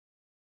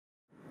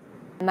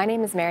My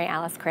name is Mary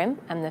Alice Crim.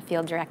 I'm the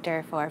field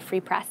director for Free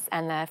Press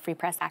and the Free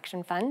Press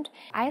Action Fund.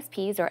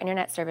 ISPs, or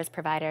internet service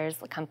providers,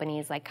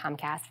 companies like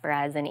Comcast,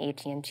 Verizon,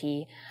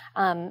 AT&T,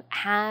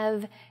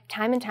 have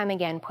time and time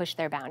again pushed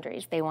their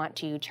boundaries. They want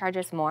to charge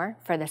us more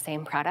for the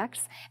same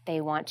products.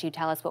 They want to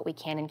tell us what we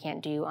can and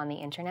can't do on the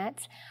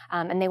internet.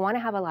 And they want to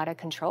have a lot of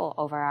control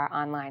over our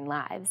online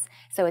lives.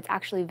 So it's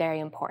actually very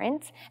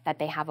important that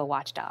they have a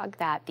watchdog,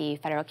 that the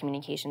Federal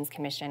Communications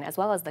Commission, as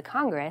well as the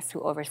Congress,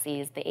 who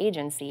oversees the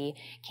agency,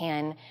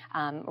 can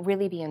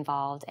really be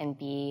involved and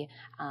be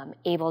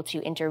able to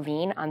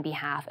intervene on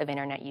behalf of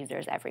internet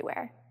users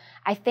everywhere.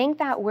 I think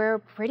that we're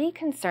pretty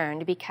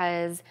concerned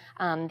because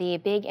the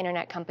big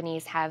internet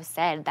companies have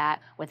said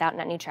that without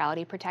net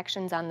neutrality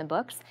protections on the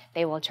books,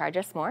 they will charge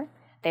us more,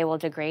 they will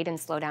degrade and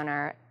slow down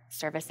our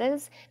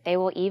services, they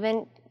will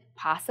even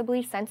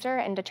possibly censor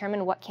and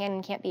determine what can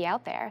and can't be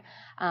out there.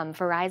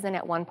 Verizon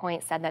at one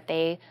point said that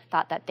they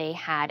thought that they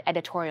had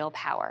editorial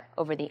power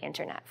over the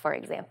internet, for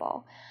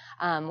example.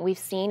 We've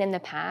seen in the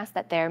past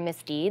that their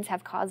misdeeds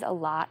have caused a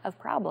lot of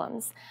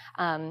problems.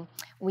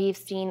 We've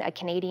seen a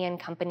Canadian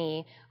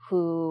company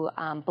who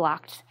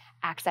blocked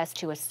access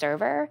to a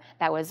server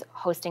that was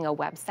hosting a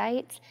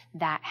website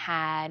that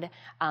had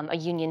a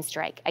union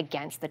strike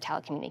against the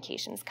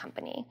telecommunications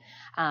company.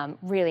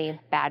 Really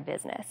bad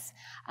business.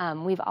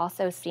 We've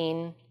also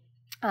seen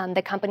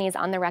the companies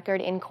on the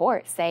record in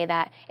court say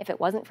that if it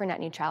wasn't for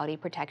net neutrality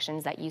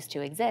protections that used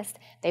to exist,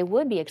 they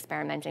would be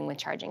experimenting with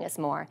charging us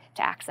more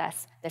to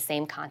access the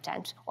same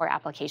content or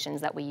applications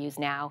that we use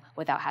now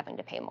without having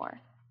to pay more.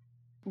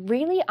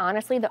 Really,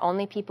 honestly, the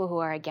only people who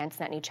are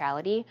against net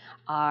neutrality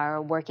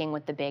are working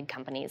with the big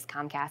companies,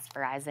 Comcast,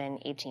 Verizon,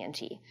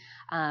 AT&T.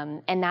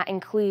 And that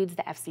includes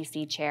the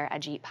FCC chair,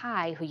 Ajit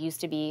Pai, who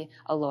used to be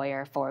a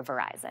lawyer for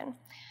Verizon.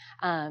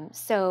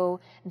 So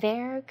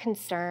their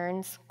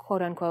concerns,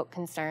 quote-unquote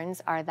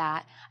concerns, are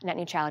that net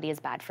neutrality is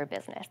bad for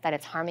business, that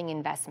it's harming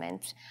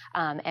investment,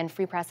 and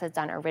Free Press has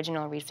done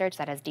original research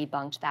that has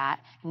debunked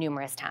that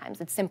numerous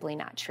times. It's simply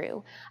not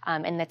true.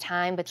 In the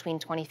time between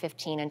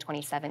 2015 and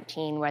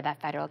 2017, where that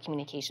Federal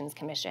Communications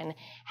Commission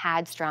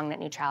had strong net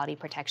neutrality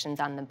protections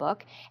on the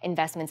book,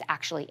 investments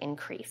actually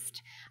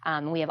increased.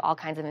 We have all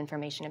kinds of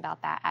information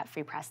about that at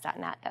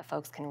freepress.net that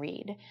folks can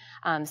read.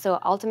 So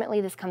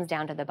ultimately, this comes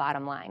down to the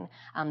bottom line.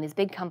 These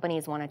big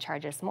companies want to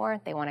charge us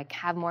more. They want to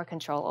have more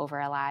control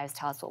over our lives,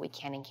 tell us what we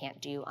can and can't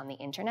do on the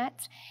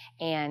internet.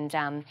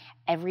 And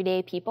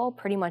everyday people,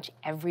 pretty much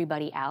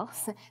everybody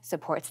else,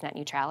 supports net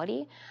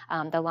neutrality.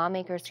 The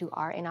lawmakers who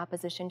are in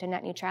opposition to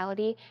net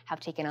neutrality have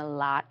taken a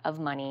lot of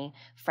money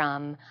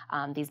from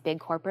these big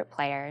corporate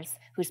players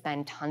who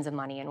spend tons of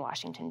money in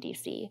Washington,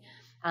 D.C.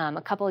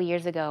 A couple of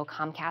years ago,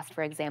 Comcast,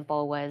 for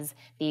example, was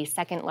the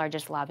second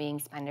largest lobbying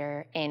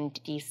spender in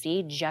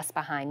D.C., just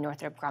behind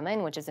Northrop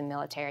Grumman, which is a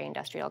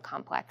military-industrial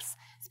complex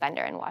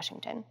spender in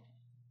Washington.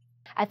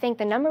 I think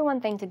the number one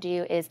thing to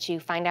do is to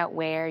find out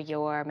where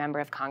your member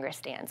of Congress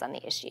stands on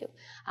the issue.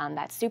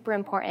 That's super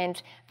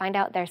important. Find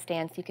out their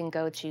stance. You can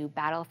go to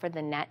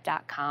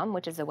battleforthenet.com,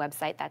 which is a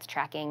website that's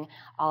tracking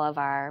all of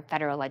our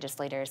federal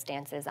legislators'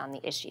 stances on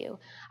the issue.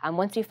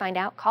 Once you find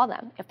out, call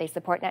them. If they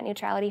support net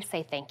neutrality,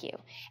 say thank you.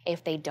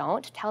 If they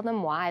don't, tell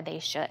them why they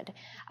should.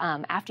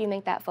 After you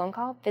make that phone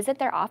call, visit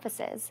their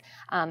offices.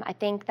 I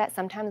think that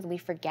sometimes we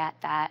forget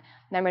that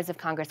members of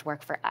Congress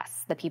work for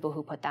us, the people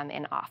who put them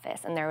in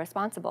office, and they're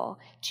responsible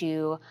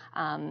to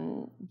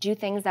do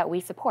things that we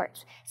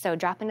support. So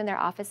drop into their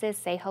offices,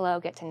 say hello,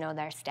 get to know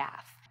their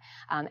staff.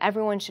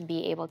 Everyone should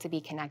be able to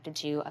be connected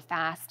to a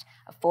fast,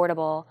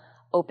 affordable,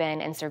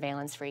 open, and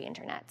surveillance-free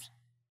internet.